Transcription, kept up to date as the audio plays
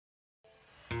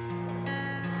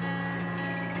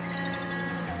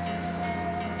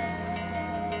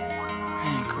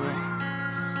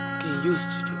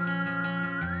used to do.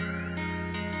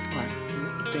 What, you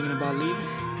thinking about leaving?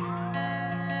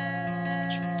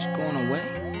 You going away?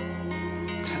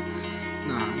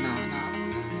 Nah.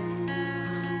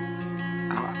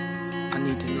 I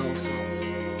need to know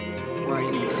something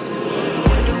right now.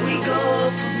 Where do we go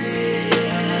from here?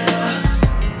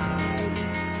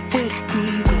 Where do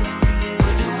we go?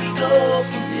 Where do we go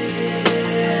from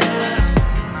here?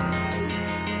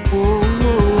 Where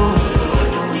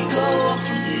do we go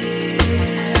from here?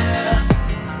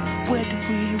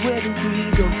 Where do we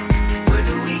go? Where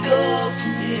do we go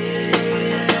from here?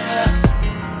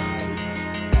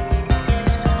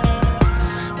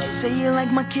 You say you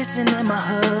like my kissing and my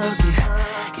hugging.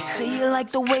 You say you like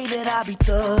the way that I be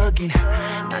thugging.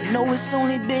 I know it's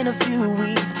only been a few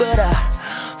weeks, but I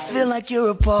feel like you're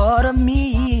a part of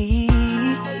me.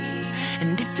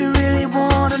 And if you really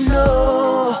wanna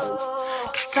know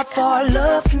just how far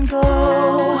love can go,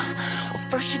 well,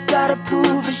 first you gotta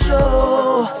prove and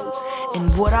show. And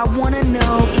what I wanna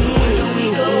know is,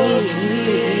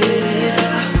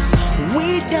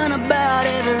 we done about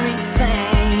everything.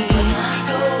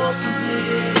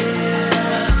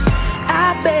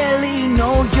 I barely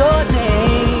know your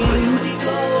name.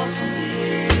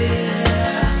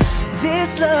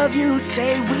 This love you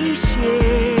say we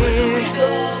share.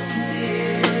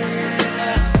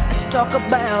 Let's talk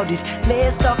about it,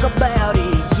 let's talk about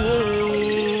it,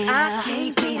 yeah. I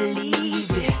can't believe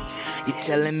it, you're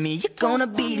telling me you're gonna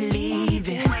be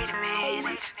leaving.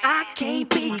 I can't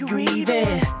be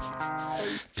grieving,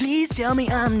 please tell me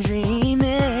I'm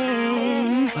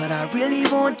dreaming. But I really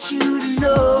want you to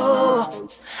know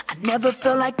I never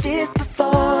felt like this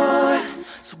before.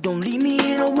 So don't leave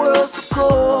me in a world so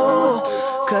cold,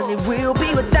 cause it will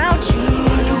be without you.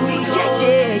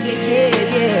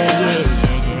 Yeah.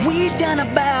 We've done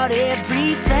about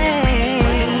everything.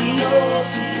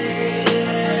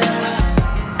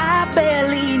 I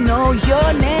barely know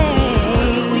your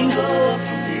name.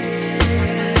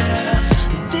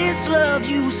 This love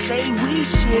you say we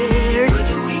shared.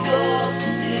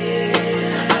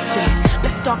 I said,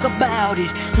 let's talk about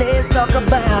it, let's talk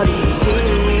about it,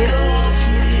 yeah.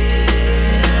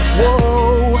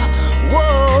 Whoa.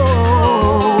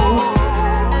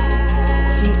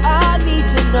 See, I need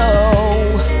to know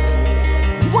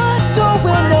what's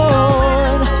going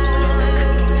on.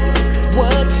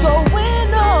 What's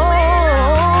going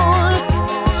on?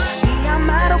 See, I'm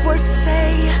out of words to say,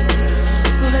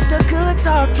 so let the good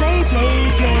talk play.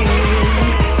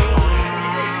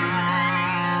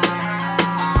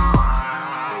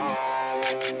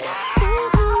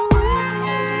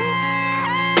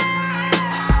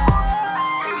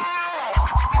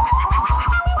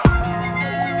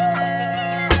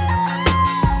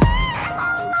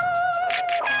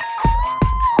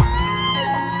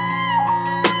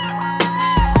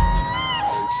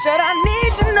 Said I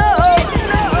need to know,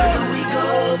 where do we go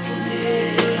from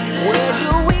here? Where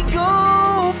do we go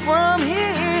from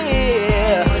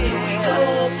here? Where do we go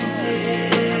from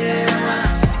here?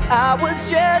 See, I was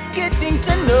just getting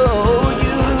to know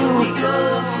you. Where do we go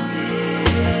from here?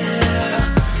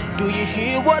 Do you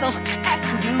hear what I'm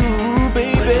asking you,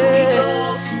 baby? Where do we go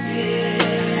from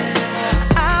here?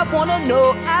 I wanna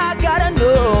know, I gotta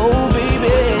know, baby.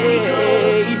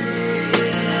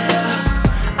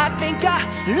 I think I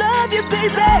love you,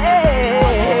 baby.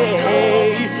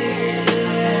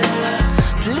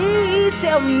 Please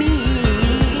tell me.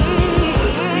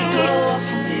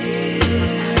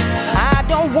 I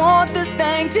don't want this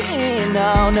thing to end. No.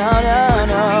 I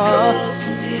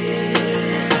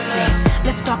said,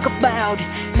 let's talk about it,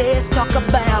 let's talk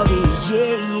about it,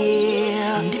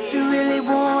 yeah. And if you really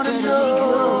wanna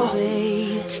know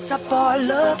just how far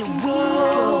love can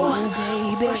go,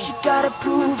 baby, first you gotta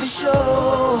prove and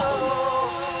show.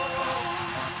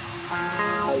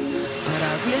 But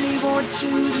I really want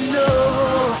you to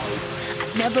know I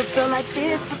never felt like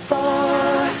this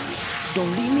before. So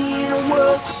don't leave me in a